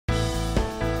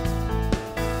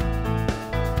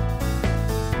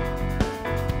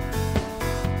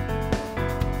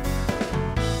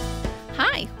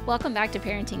Welcome back to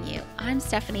ParentingU. I'm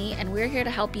Stephanie, and we're here to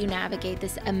help you navigate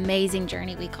this amazing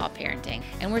journey we call parenting.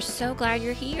 And we're so glad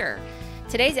you're here.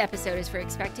 Today's episode is for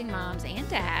expecting moms and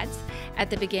dads at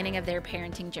the beginning of their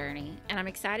parenting journey. And I'm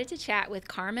excited to chat with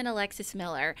Carmen Alexis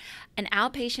Miller, an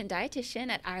outpatient dietitian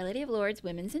at Our Lady of Lourdes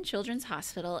Women's and Children's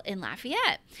Hospital in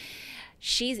Lafayette.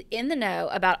 She's in the know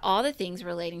about all the things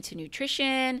relating to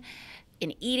nutrition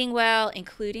and eating well,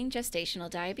 including gestational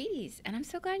diabetes. And I'm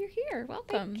so glad you're here.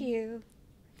 Welcome. Thank you.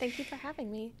 Thank you for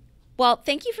having me. Well,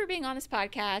 thank you for being on this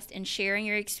podcast and sharing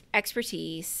your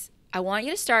expertise. I want you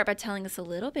to start by telling us a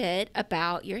little bit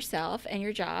about yourself and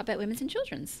your job at Women's and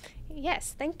Children's.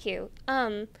 Yes, thank you.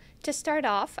 To start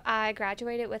off, I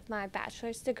graduated with my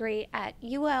bachelor's degree at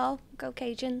UL, go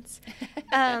Cajuns.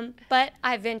 But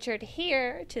I ventured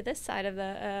here to this side of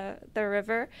the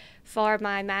river for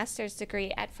my master's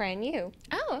degree at ParentingU.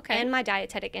 Oh, okay. And my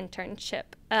dietetic internship.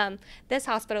 This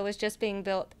hospital was just being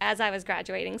built as I was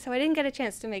graduating, so I didn't get a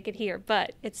chance to make it here,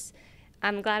 but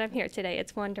I'm glad I'm here today.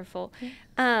 It's wonderful.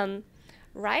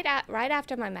 Right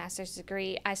after my master's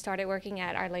degree, I started working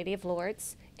at Our Lady of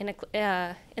Lourdes in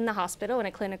the hospital in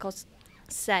a clinical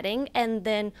setting, and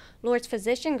then Lourdes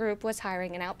Physician Group was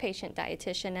hiring an outpatient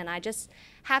dietitian, and I just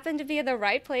happened to be at the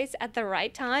right place at the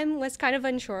right time. Was kind of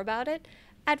unsure about it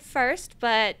at first,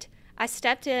 but I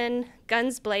stepped in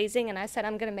guns blazing, and I said,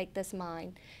 I'm going to make this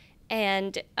mine.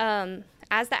 And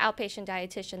as the outpatient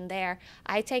dietitian there,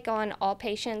 I take on all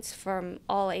patients from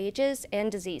all ages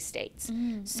and disease states.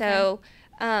 So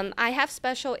I have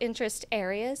special interest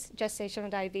areas, gestational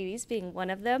diabetes being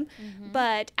one of them.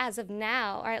 But as of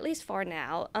now, or at least for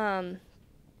now,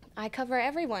 I cover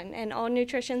everyone and all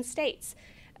nutrition states.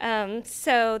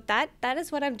 So that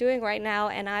is what I'm doing right now,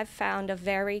 and I've found a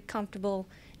very comfortable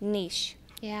niche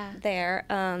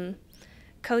there.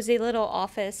 Cozy little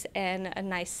office and a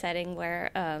nice setting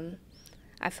where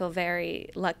I feel very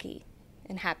lucky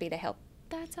and happy to help.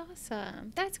 That's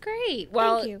awesome. That's great.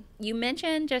 Well, Thank you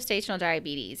mentioned gestational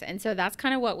diabetes, and so that's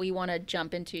kind of what we want to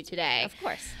jump into today. Of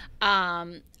course.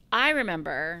 I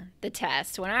remember the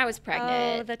test when I was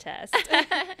pregnant. Oh, the test.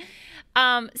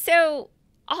 So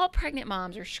all pregnant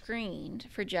moms are screened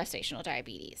for gestational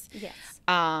diabetes. Yes.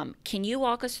 Can you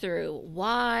walk us through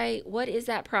what is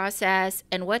that process,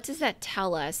 and what does that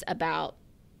tell us about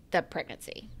the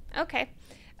pregnancy? Okay.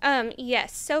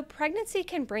 Yes. So pregnancy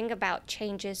can bring about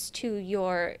changes to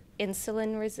your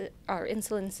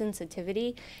insulin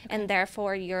sensitivity, and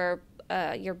therefore your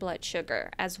blood sugar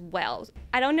as well.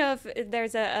 I don't know if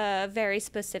there's a very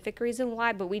specific reason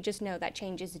why, but we just know that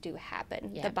changes do happen.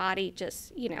 Yeah. The body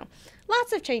just,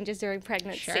 lots of changes during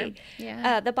pregnancy. Sure.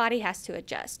 Yeah. The body has to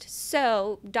adjust.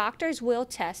 So doctors will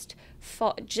test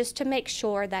just to make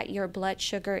sure that your blood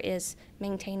sugar is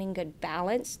maintaining good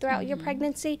balance throughout your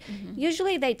pregnancy.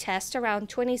 Usually they test around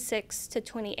 26 to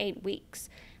 28 weeks.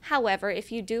 However,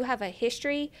 if you do have a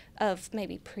history of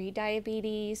maybe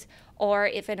pre-diabetes, or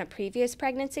if in a previous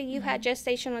pregnancy you had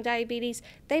gestational diabetes,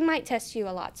 they might test you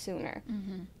a lot sooner,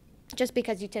 just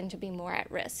because you tend to be more at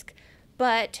risk.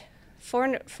 But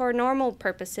for normal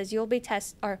purposes,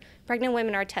 pregnant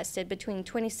women are tested between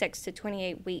 26 to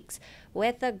 28 weeks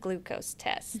with a glucose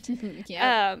test.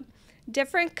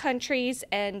 Different countries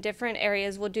and different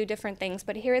areas will do different things,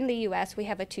 but here in the U.S., we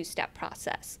have a two-step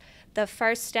process. The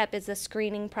first step is the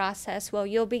screening process. Well,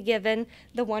 you'll be given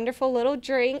the wonderful little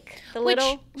drink,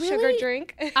 sugar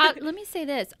drink. Let me say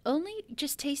this, only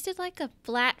just tasted like a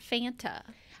flat Fanta.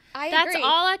 I agree. That's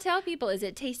all I tell people, is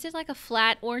it tasted like a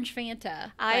flat orange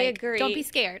Fanta. I agree. Don't be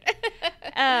scared.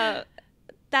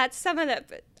 That's some of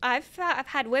the, I've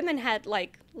had women had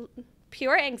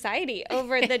pure anxiety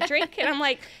over the drink, and I'm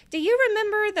like, do you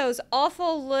remember those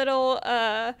awful little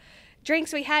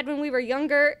drinks we had when we were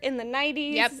younger in the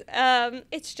 90s? Yep.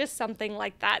 It's just something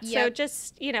like that. Yep. So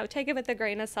just, take it with a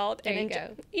grain of salt. There and you go.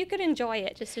 You could enjoy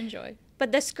it. Just enjoy.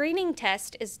 But the screening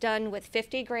test is done with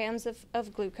 50 grams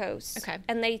of glucose. Okay.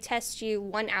 And they test you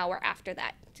 1 hour after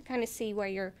that to kind of see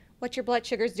what your blood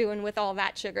sugar's doing with all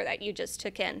that sugar that you just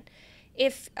took in.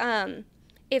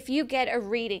 If you get a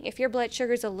reading, if your blood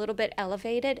sugar is a little bit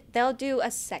elevated, they'll do a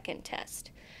second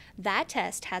test. That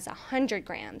test has 100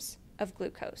 grams of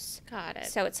glucose. Got it.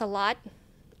 So it's a lot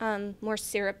more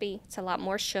syrupy. It's a lot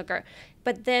more sugar.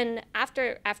 But then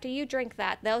after you drink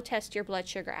that, they'll test your blood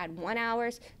sugar at 1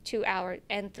 hour, 2 hours,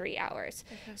 and 3 hours.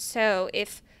 Okay. So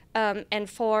and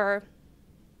for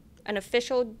an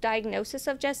official diagnosis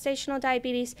of gestational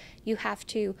diabetes, you have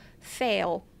to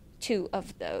fail 2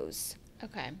 of those.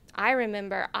 Okay. I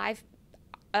remember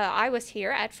I was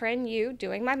here at ParentingU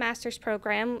doing my master's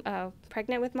program,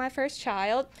 pregnant with my first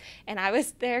child, and I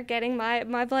was there getting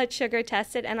my blood sugar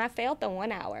tested, and I failed the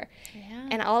 1 hour. Yeah.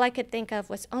 And all I could think of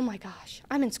was, oh my gosh,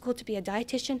 I'm in school to be a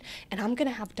dietitian, and I'm going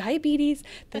to have diabetes.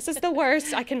 This is the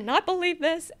worst. I cannot believe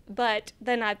this. But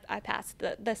then I passed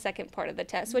the second part of the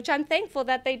test, which I'm thankful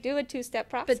that they do a 2-step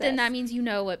process. But then that means you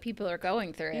know what people are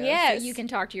going through. Yes. So you can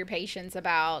talk to your patients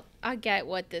about, I get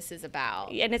what this is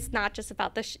about. And it's not just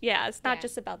about the it's not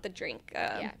just about the drink.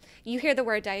 You hear the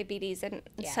word diabetes and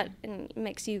it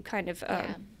makes you kind of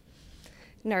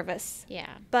nervous. Yeah.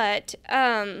 But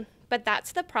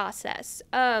that's the process.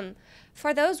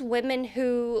 For those women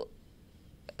who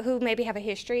maybe have a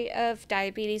history of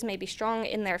diabetes, maybe strong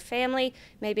in their family,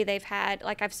 maybe they've had,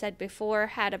 like I've said before,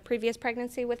 had a previous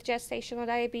pregnancy with gestational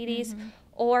diabetes,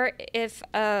 or if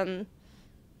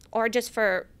or just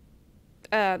for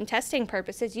testing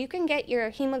purposes, you can get your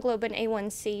hemoglobin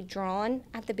A1C drawn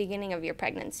at the beginning of your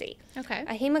pregnancy. Okay.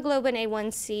 A hemoglobin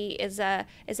A1C is a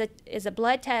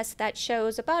blood test that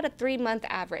shows about a 3-month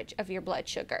average of your blood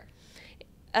sugar.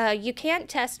 You can't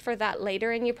test for that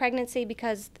later in your pregnancy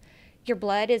because your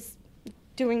blood is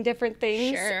doing different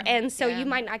things, and so you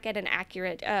might not get an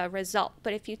accurate result.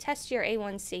 But if you test your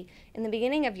A1C in the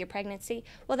beginning of your pregnancy,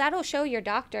 well, that'll show your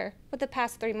doctor what the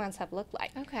past 3 months have looked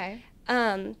like. Okay.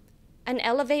 An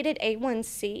elevated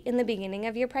A1C in the beginning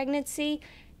of your pregnancy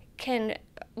can,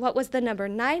 what was the number?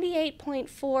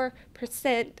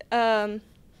 98.4%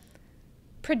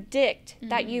 predict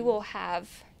that you will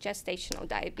have gestational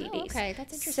diabetes. Oh, okay,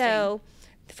 that's interesting. So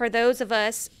for those of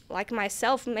us like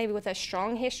myself, maybe with a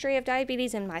strong history of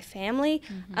diabetes in my family,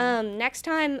 next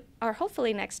time, or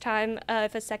hopefully next time,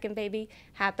 if a second baby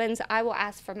happens, I will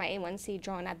ask for my A1C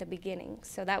drawn at the beginning.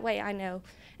 So that way I know.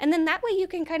 And then that way you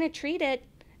can kind of treat it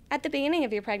at the beginning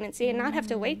of your pregnancy and not have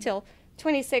to wait till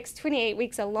 26, 28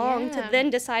 weeks along to then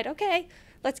decide, okay,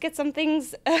 let's get some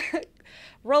things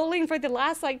rolling for the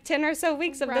last 10 or so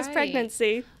weeks of this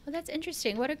pregnancy. Well, that's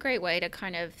interesting. What a great way to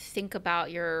kind of think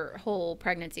about your whole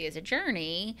pregnancy as a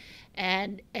journey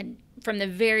and from the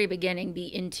very beginning be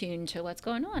in tune to what's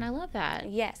going on. I love that.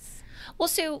 Yes. Well,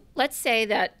 so let's say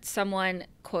that someone,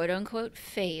 quote unquote,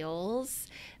 fails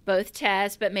both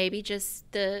tests, but maybe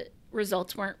just the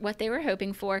results weren't what they were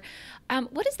hoping for.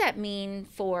 What does that mean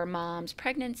for mom's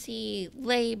pregnancy,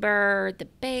 labor, the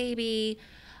baby?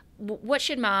 What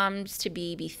should moms to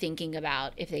be thinking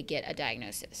about if they get a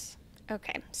diagnosis?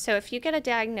 Okay, so if you get a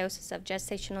diagnosis of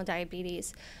gestational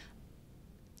diabetes,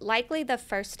 likely the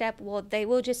first step, they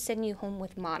will just send you home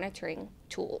with monitoring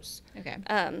tools. Okay.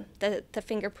 The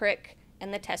finger prick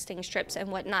and the testing strips and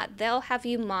whatnot. They'll have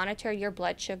you monitor your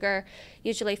blood sugar,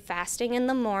 usually fasting in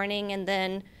the morning and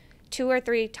then 2 or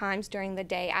 3 times during the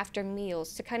day after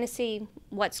meals to kind of see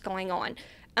what's going on.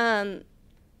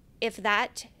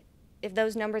 If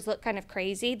those numbers look kind of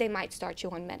crazy, they might start you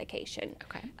on medication.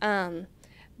 Okay.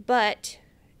 But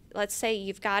let's say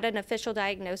you've got an official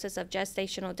diagnosis of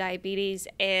gestational diabetes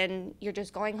and you're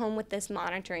just going home with this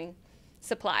monitoring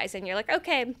supplies and you're like,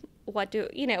 okay, what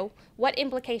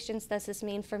implications does this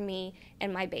mean for me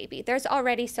and my baby? There's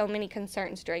already so many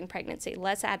concerns during pregnancy.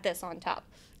 Let's add this on top.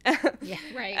 Yeah,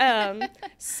 right.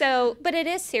 But it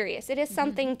is serious. It is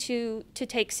something to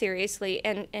take seriously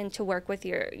and to work with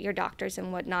your doctors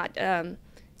and whatnot to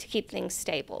keep things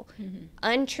stable.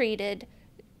 Untreated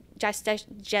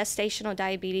gestational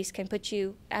diabetes can put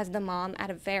you, as the mom,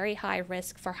 at a very high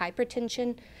risk for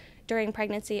hypertension during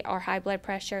pregnancy or high blood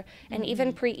pressure and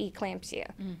even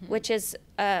preeclampsia, which is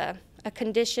a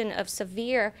condition of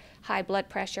severe high blood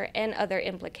pressure and other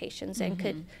implications and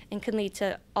can lead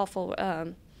to awful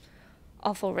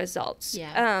results.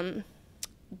 Yeah.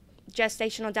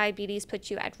 Gestational diabetes puts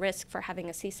you at risk for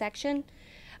having a C-section.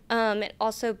 It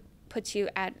also puts you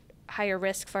at higher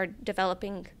risk for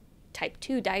developing type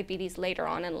 2 diabetes later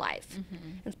on in life.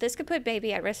 And this could put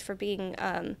baby at risk for being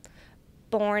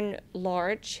born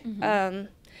large,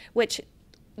 which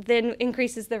then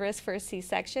increases the risk for a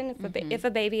C-section. If a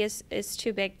baby is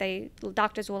too big,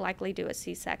 doctors will likely do a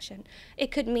C-section.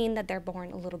 It could mean that they're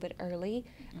born a little bit early,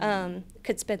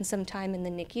 could spend some time in the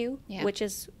NICU, which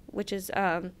is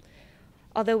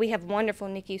although we have wonderful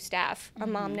NICU staff, a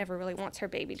mom never really wants her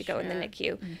baby to go in the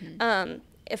NICU.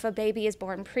 If a baby is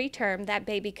born preterm, that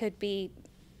baby could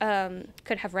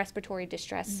have respiratory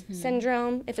distress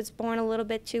syndrome if it's born a little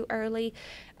bit too early.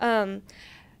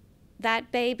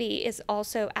 That baby is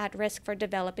also at risk for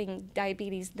developing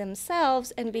diabetes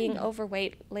themselves and being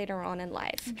overweight later on in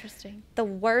life. Interesting. The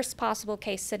worst possible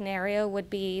case scenario would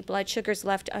be blood sugars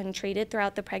left untreated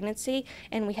throughout the pregnancy,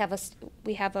 and we have a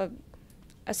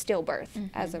stillbirth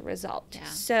as a result. Yeah.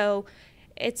 So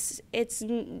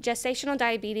gestational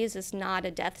diabetes is not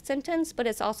a death sentence, but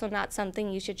it's also not something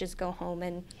you should just go home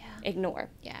and ignore.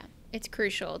 Yeah. It's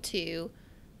crucial to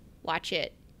watch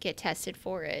it, get tested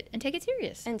for it, and take it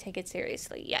serious. And take it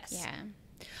seriously, yes.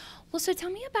 Yeah. Well, so tell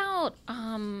me about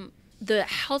the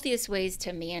healthiest ways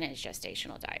to manage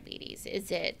gestational diabetes.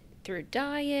 Is it through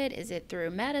diet? Is it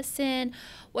through medicine?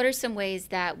 What are some ways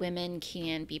that women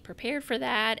can be prepared for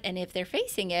that? And if they're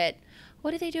facing it,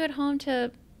 what do they do at home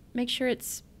to make sure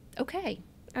it's okay?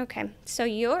 Okay. So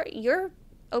your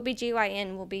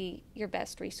OBGYN will be your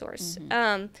best resource.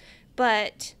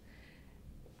 But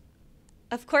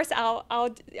of course,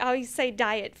 I'll say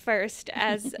diet first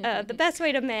as the best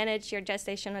way to manage your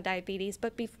gestational diabetes.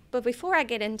 But before I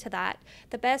get into that,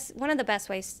 one of the best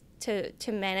ways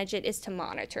to manage it is to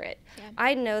monitor it. Yeah.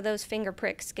 I know those finger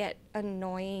pricks get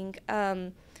annoying,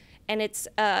 and it's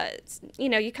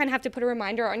you kind of have to put a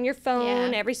reminder on your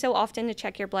phone every so often to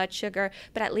check your blood sugar.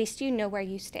 But at least you know where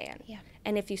you stand. Yeah.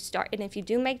 And if you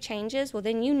do make changes, well,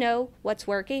 then you know what's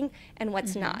working and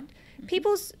what's not.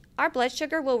 Our blood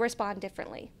sugar will respond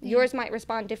differently. Yours might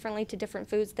respond differently to different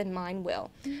foods than mine will.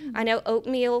 I know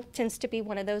oatmeal tends to be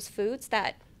one of those foods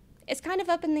that it's kind of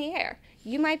up in the air.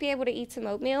 You might be able to eat some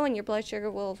oatmeal and your blood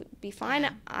sugar will be fine.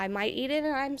 I might eat it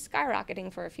and I'm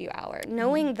skyrocketing for a few hours.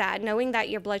 Knowing that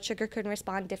your blood sugar could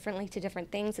respond differently to different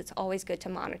things, it's always good to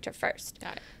monitor first.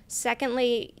 Got it.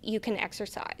 Secondly, you can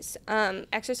exercise.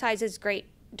 Exercise is great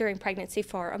during pregnancy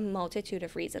for a multitude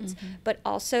of reasons, but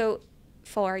also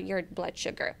for your blood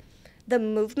sugar. The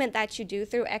movement that you do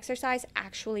through exercise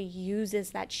actually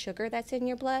uses that sugar that's in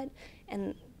your blood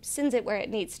and sends it where it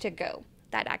needs to go,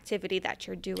 that activity that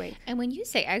you're doing. And when you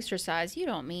say exercise, you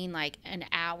don't mean like an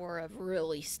hour of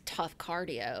really tough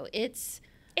cardio. It's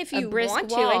if you a brisk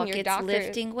want walk, to and your it's doctor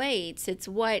lifting weights. It's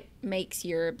what makes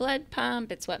your blood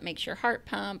pump. It's what makes your heart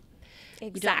pump.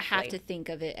 Exactly. You don't have to think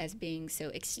of it as being so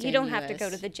extenuous. You don't have to go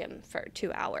to the gym for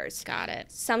 2 hours. Got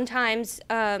it. Sometimes,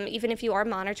 even if you are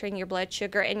monitoring your blood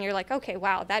sugar and you're like, okay,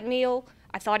 wow, that meal,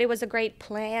 I thought it was a great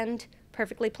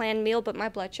perfectly planned meal, but my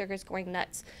blood sugar is going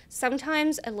nuts.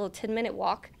 Sometimes a little 10-minute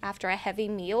walk after a heavy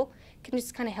meal can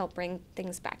just kind of help bring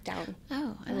things back down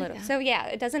a little. That. So yeah,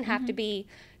 it doesn't have to be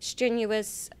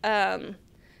strenuous,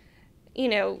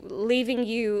 leaving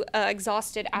you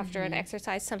exhausted after an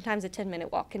exercise. Sometimes a 10-minute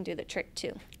walk can do the trick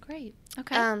too. Great.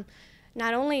 Okay.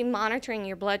 Not only monitoring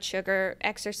your blood sugar,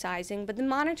 exercising, but then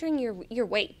monitoring your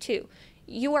weight too.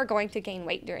 You are going to gain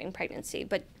weight during pregnancy,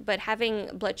 but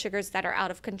having blood sugars that are out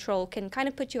of control can kind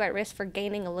of put you at risk for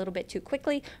gaining a little bit too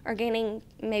quickly or gaining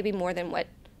maybe more than what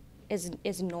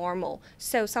is normal.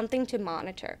 So something to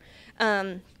monitor.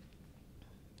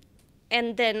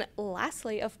 And then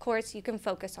lastly, of course, you can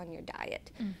focus on your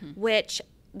diet, which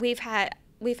we've had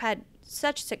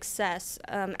such success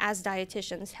as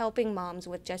dietitians helping moms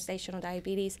with gestational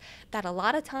diabetes that a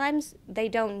lot of times they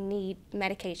don't need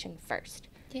medication first.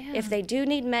 Yeah. If they do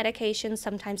need medication,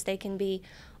 sometimes they can be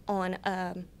on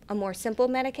a more simple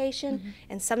medication.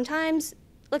 And sometimes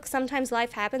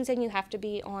life happens and you have to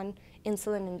be on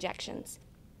insulin injections.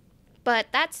 But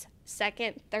that's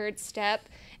second, third step.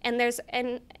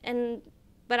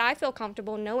 But I feel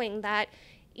comfortable knowing that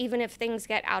even if things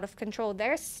get out of control,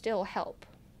 there's still help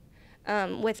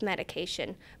with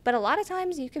medication. But a lot of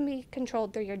times you can be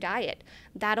controlled through your diet.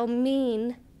 That'll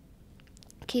mean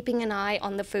keeping an eye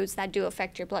on the foods that do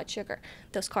affect your blood sugar,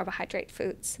 those carbohydrate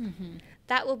foods.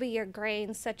 That will be your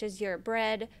grains such as your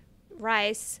bread,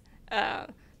 rice,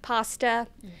 pasta,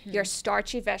 your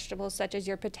starchy vegetables such as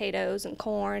your potatoes and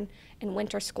corn and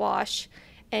winter squash,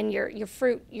 and your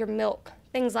fruit, your milk,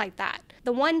 things like that.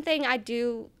 The one thing I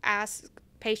do ask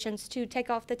patients to take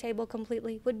off the table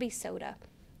completely would be soda.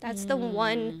 That's the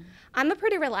one. I'm a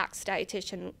pretty relaxed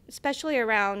dietitian, especially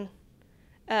around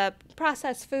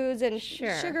processed foods and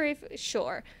sugary.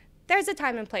 Sure, there's a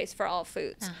time and place for all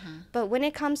foods. But when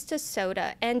it comes to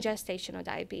soda and gestational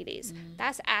diabetes,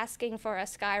 that's asking for a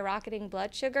skyrocketing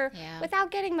blood sugar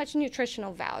without getting much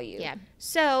nutritional value. Yeah.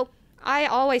 So I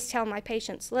always tell my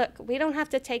patients, look, we don't have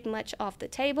to take much off the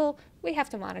table. We have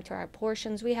to monitor our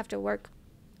portions. We have to work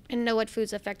and know what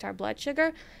foods affect our blood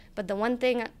sugar. But the one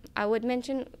thing I would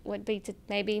mention would be to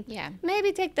maybe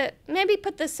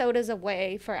put the sodas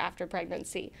away for after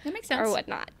pregnancy. That makes sense. Or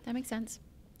whatnot. That makes sense.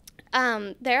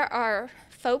 There are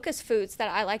focus foods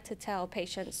that I like to tell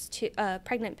patients,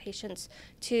 pregnant patients,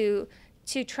 to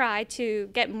try to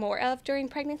get more of during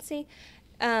pregnancy.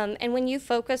 And when you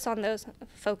focus on those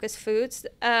focus foods,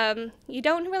 you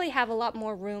don't really have a lot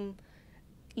more room.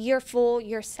 You're full,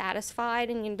 you're satisfied,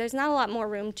 and there's not a lot more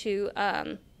room to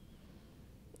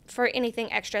for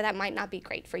anything extra that might not be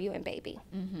great for you and baby.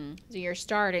 So you're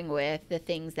starting with the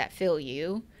things that fill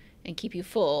you and keep you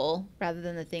full rather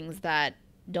than the things that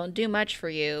don't do much for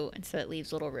you, and so it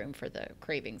leaves little room for the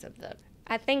cravings of the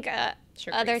I think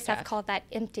others stuff. have called that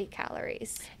empty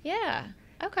calories. Yeah.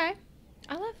 Okay.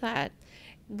 I love that.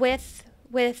 With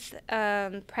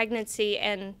pregnancy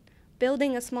and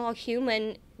building a small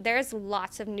human, there's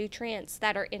lots of nutrients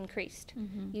that are increased.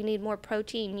 You need more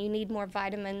protein, you need more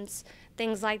vitamins,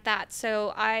 things like that.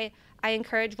 So I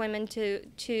encourage women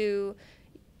to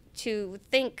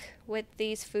think with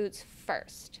these foods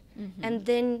first. And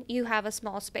then you have a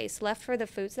small space left for the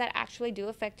foods that actually do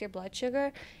affect your blood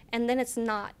sugar. And then it's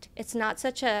not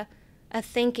such a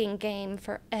thinking game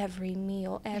for every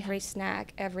meal, every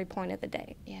snack, every point of the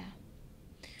day. Yeah.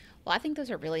 Well, I think those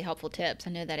are really helpful tips.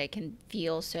 I know that it can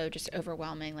feel so just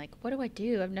overwhelming. Like, what do I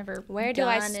do? I've never Where do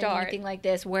I start? Anything like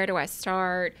this. Where do I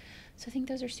start? So I think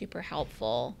those are super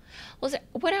helpful. Well,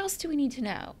 what else do we need to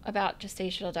know about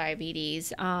gestational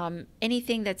diabetes?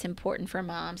 Anything that's important for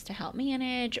moms to help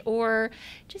manage, or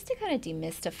just to kind of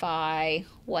demystify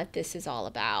what this is all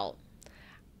about?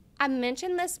 I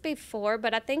mentioned this before,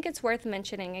 but I think it's worth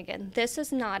mentioning again. This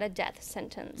is not a death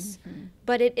sentence,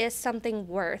 but it is something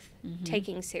worth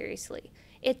taking seriously.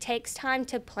 It takes time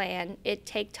to plan. It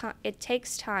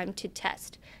takes time to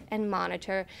test and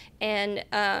monitor, and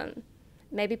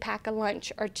maybe pack a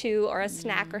lunch or two or a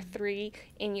snack or three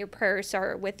in your purse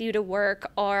or with you to work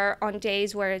or on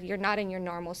days where you're not in your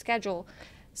normal schedule.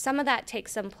 Some of that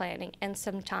takes some planning and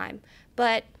some time,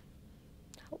 but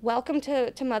welcome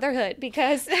to motherhood,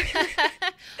 because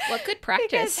What good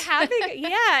practice. because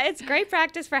it's great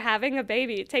practice for having a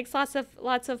baby. It takes lots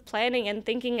of planning and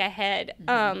thinking ahead,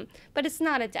 but it's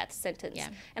not a death sentence. Yeah.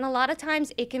 And a lot of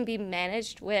times it can be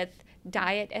managed with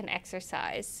diet and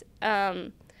exercise.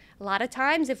 A lot of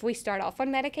times, if we start off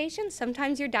on medication,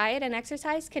 sometimes your diet and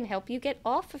exercise can help you get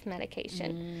off of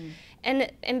medication.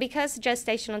 And because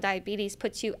gestational diabetes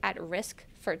puts you at risk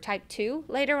for type 2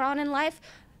 later on in life,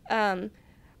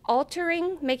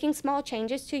 making small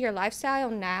changes to your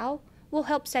lifestyle now will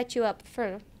help set you up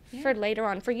for later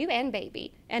on, for you and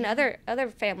baby and other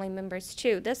family members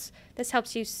too. This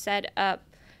helps you set up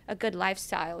a good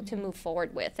lifestyle to move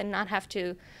forward with, and not have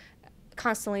to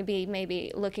constantly be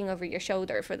maybe looking over your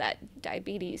shoulder for that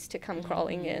diabetes to come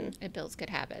crawling in. It builds good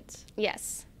habits.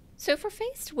 Yes. So if we're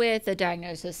faced with a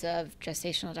diagnosis of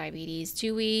gestational diabetes,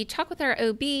 do we talk with our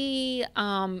OB?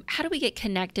 How do we get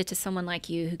connected to someone like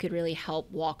you who could really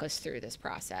help walk us through this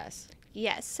process?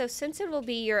 Yes. So since it will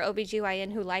be your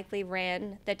OBGYN who likely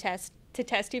ran the test to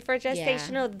test you for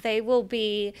gestational, they will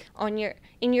be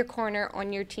in your corner,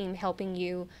 on your team, helping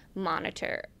you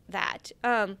monitor that.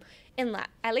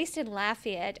 At least in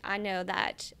Lafayette, I know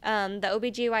that the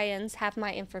OBGYNs have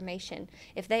my information.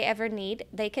 If they ever need,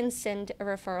 they can send a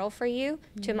referral for you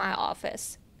to my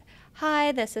office.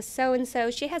 Hi, this is so-and-so.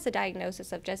 She has a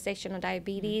diagnosis of gestational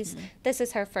diabetes. This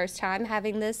is her first time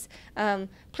having this.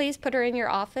 Please put her in your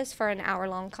office for an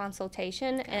hour-long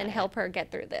consultation and help her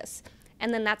get through this.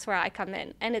 And then that's where I come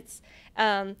in. And it's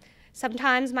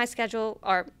sometimes my schedule,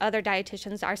 or other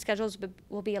dietitians, our schedules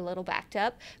will be a little backed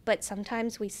up, but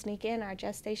sometimes we sneak in our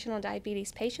gestational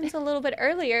diabetes patients a little bit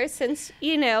earlier, since,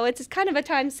 it's kind of a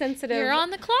time sensitive. You're on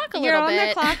the clock a little bit. You're on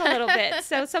the clock a little bit.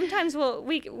 So sometimes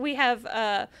we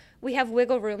have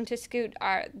wiggle room to scoot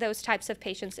those types of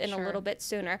patients in a little bit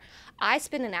sooner. I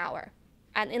spend an hour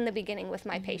in the beginning with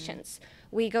my patients.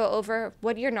 We go over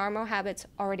what your normal habits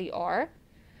already are,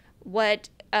 what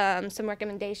some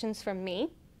recommendations from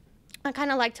me. I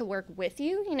kind of like to work with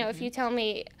you. If you tell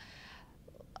me,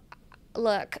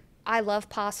 look, I love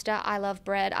pasta, I love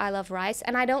bread, I love rice,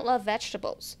 and I don't love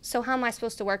vegetables. So how am I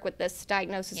supposed to work with this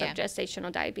diagnosis of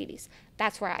gestational diabetes?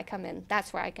 That's where I come in.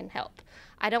 That's where I can help.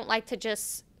 I don't like to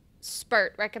just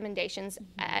spurt recommendations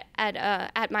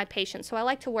at my patients. So I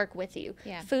like to work with you.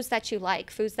 Yeah. Foods that you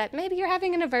like, foods that maybe you're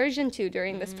having an aversion to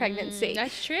during this pregnancy.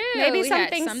 That's true. Maybe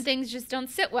some things just don't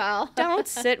sit well.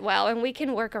 And we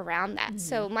can work around that.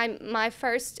 So my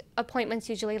first appointments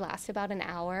usually last about an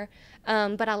hour,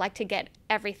 but I like to get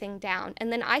everything down.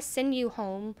 And then I send you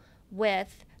home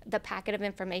with the packet of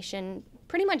information,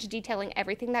 pretty much detailing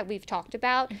everything that we've talked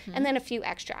about, and then a few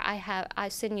extra. I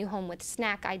send you home with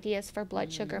snack ideas for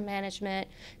blood sugar management,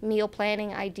 meal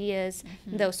planning ideas,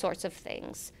 those sorts of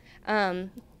things.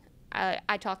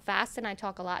 I talk fast and I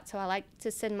talk a lot, so I like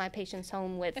to send my patients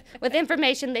home with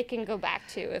information they can go back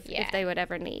to if they would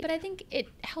ever need. But I think it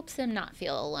helps them not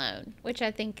feel alone, which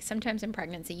I think sometimes in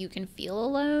pregnancy you can feel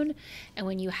alone, and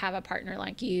when you have a partner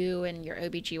like you and your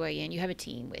OBGYN, you have a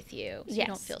team with you, so you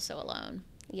don't feel so alone.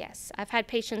 Yes. I've had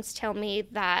patients tell me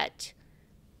that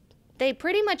they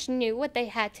pretty much knew what they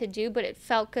had to do, but it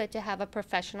felt good to have a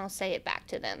professional say it back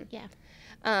to them. Yeah.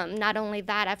 Not only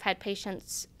that, I've had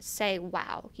patients say,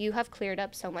 wow, you have cleared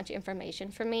up so much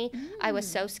information for me. I was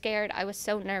so scared. I was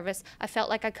so nervous. I felt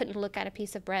like I couldn't look at a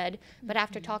piece of bread. But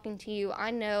after talking to you,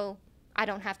 I know I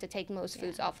don't have to take most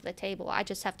foods off the table. I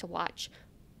just have to watch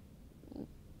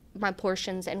my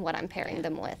portions and what I'm pairing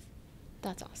them with.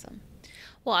 That's awesome.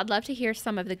 Well, I'd love to hear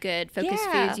some of the good focus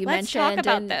foods you let's mentioned. talk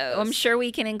about those. I'm sure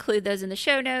we can include those in the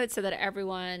show notes so that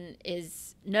everyone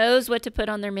knows what to put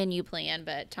on their menu plan.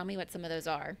 But tell me what some of those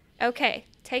are. Okay,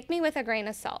 take me with a grain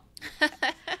of salt.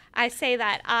 I say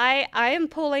that I am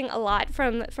pulling a lot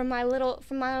from my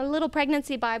little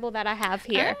pregnancy Bible that I have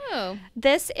here. Oh.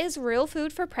 This is Real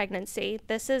Food for Pregnancy.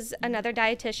 This is another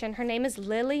dietitian. Her name is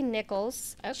Lily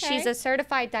Nichols. Okay. She's a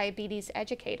certified diabetes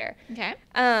educator. Okay.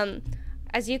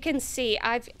 As you can see,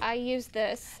 I use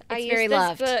this. It's very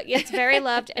loved. Book. It's very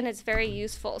loved and it's very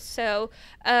useful. So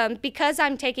because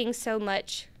I'm taking so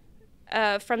much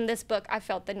from this book, I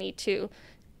felt the need to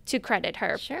credit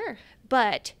her. Sure.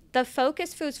 But the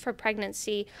focus foods for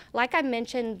pregnancy, like I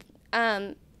mentioned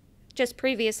just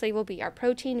previously, will be our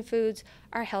protein foods,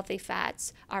 our healthy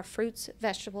fats, our fruits,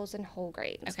 vegetables, and whole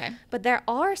grains. Okay. But there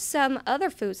are some other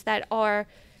foods that are,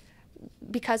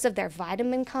 because of their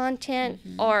vitamin content,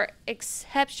 are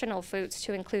exceptional foods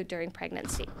to include during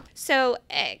pregnancy. So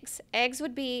eggs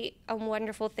would be a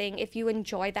wonderful thing if you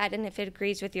enjoy that and if it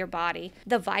agrees with your body.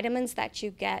 The vitamins that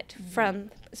you get from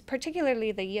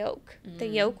particularly the yolk. The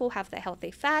yolk will have the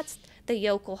healthy fats. The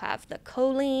yolk will have the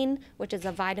choline, which is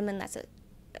a vitamin that's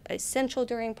essential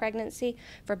during pregnancy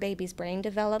for baby's brain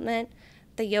development.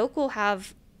 The yolk will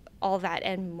have all that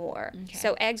and more. Okay.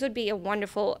 So eggs would be a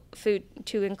wonderful food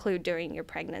to include during your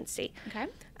pregnancy. Okay.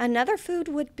 Another food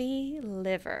would be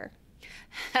liver.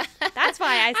 That's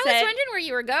why I said, I was wondering where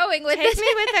you were going with take this. me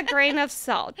with a grain of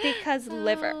salt, because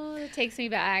liver. It takes me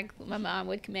back. My mom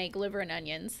would make liver and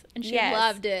onions, and she Yes.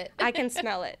 loved it. I can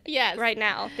smell it. Yes. Right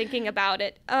now, thinking about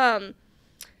it.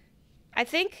 I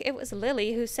think it was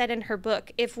Lily who said in her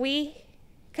book, if we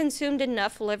consumed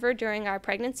enough liver during our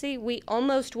pregnancy, we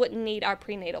almost wouldn't need our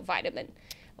prenatal vitamin.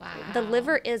 Wow. The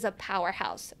liver is a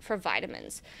powerhouse for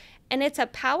vitamins. And it's a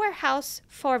powerhouse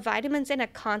for vitamins in a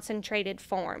concentrated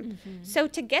form. So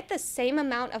to get the same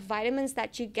amount of vitamins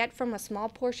that you get from a small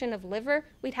portion of liver,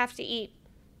 we'd have to eat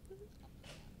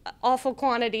awful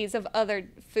quantities of other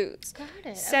foods. Got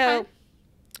it. So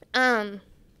Okay.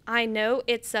 I know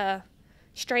it's a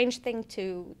strange thing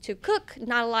to cook.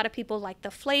 Not a lot of people like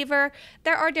the flavor.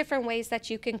 There are different ways that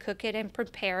you can cook it and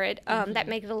prepare it that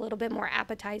make it a little bit more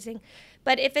appetizing.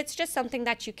 But if it's just something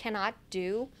that you cannot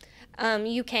do,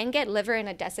 you can get liver in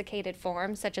a desiccated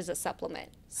form, such as a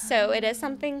supplement. So it is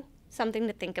something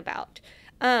to think about.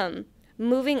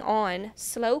 Moving on,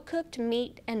 slow-cooked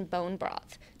meat and bone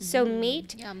broth. So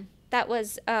meat that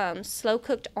was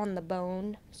slow-cooked on the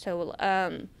bone. So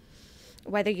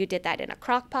whether you did that in a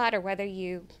crock pot or whether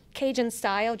you Cajun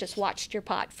style just watched your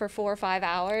pot for 4 or 5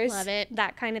 hours. Love it.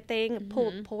 That kind of thing.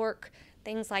 Pulled pork,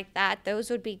 things like that.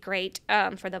 Those would be great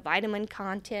for the vitamin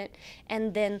content.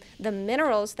 And then the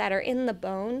minerals that are in the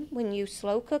bone, when you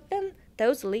slow cook them,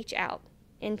 those leach out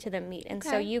into the meat. And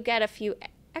so you get a few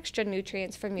extra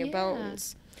nutrients from your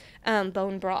bones.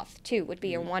 Bone broth, too, would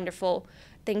be a wonderful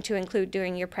thing to include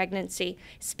during your pregnancy,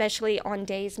 especially on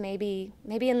days maybe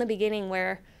in the beginning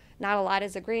where not a lot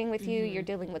is agreeing with you, you're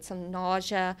dealing with some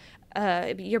nausea.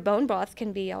 Your bone broth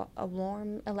can be a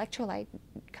warm electrolyte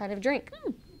kind of drink.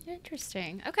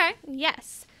 Interesting. Okay.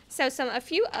 Yes. So a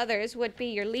few others would be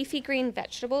your leafy green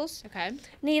vegetables. Okay.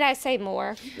 Need I say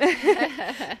more?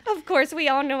 Of course, we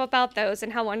all know about those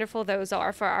and how wonderful those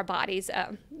are for our bodies.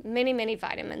 Many, many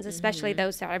vitamins, especially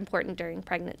those that are important during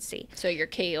pregnancy. So your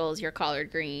kales, your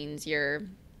collard greens, your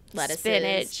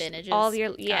lettuces, spinaches. All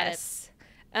your, yes.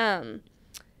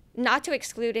 Not to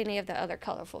exclude any of the other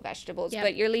colorful vegetables,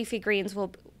 but your leafy greens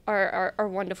are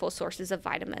wonderful sources of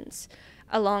vitamins.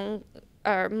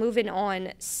 Moving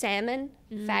on, salmon,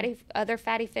 other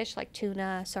fatty fish like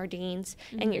tuna, sardines,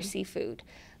 and your seafood.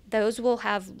 Those will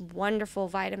have wonderful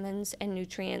vitamins and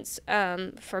nutrients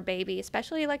for baby,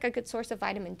 especially like a good source of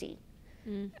vitamin D,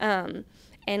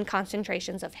 and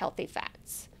concentrations of healthy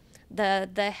fats.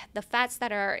 The fats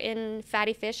that are in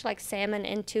fatty fish like salmon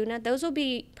and tuna, those will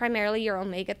be primarily your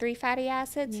omega-3 fatty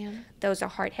acids. Those are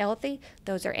heart healthy.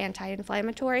 Those are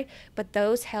anti-inflammatory, but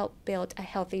those help build a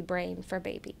healthy brain for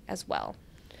baby as well.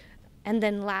 And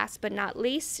then last but not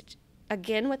least,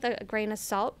 again with a grain of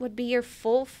salt, would be your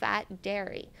full-fat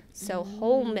dairy. So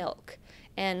whole milk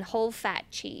and whole-fat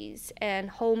cheese and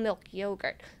whole milk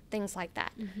yogurt, things like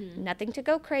that. Nothing to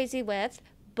go crazy with,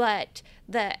 but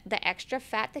the extra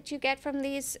fat that you get from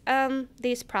these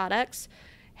products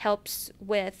helps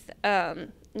with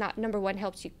not number one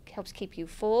helps keep you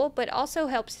full, but also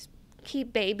helps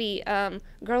keep baby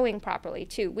growing properly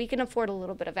too. We can afford a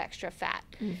little bit of extra fat,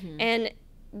 and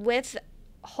with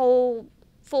whole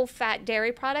full fat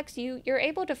dairy products, you're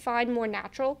able to find more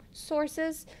natural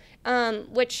sources,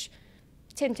 which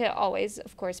tend to always,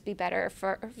 of course, be better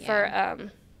for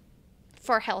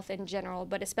health in general,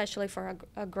 but especially for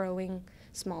a growing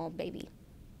small baby.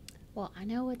 Well, I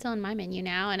know what's on my menu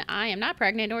now, and I am not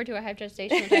pregnant, nor do I have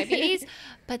gestational diabetes,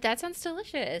 but that sounds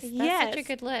delicious. That's such a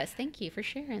good list. Thank you for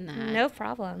sharing that. No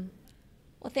problem.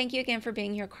 Well, thank you again for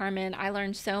being here, Carmen. I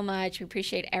learned so much. We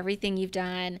appreciate everything you've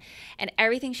done, and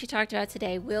everything she talked about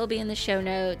today will be in the show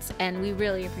notes, and we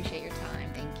really appreciate your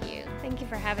time. Thank you. Thank you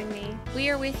for having me. We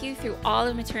are with you through all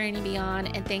of maternity and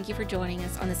beyond, and thank you for joining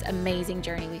us on this amazing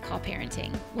journey we call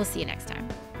parenting. We'll see you next time.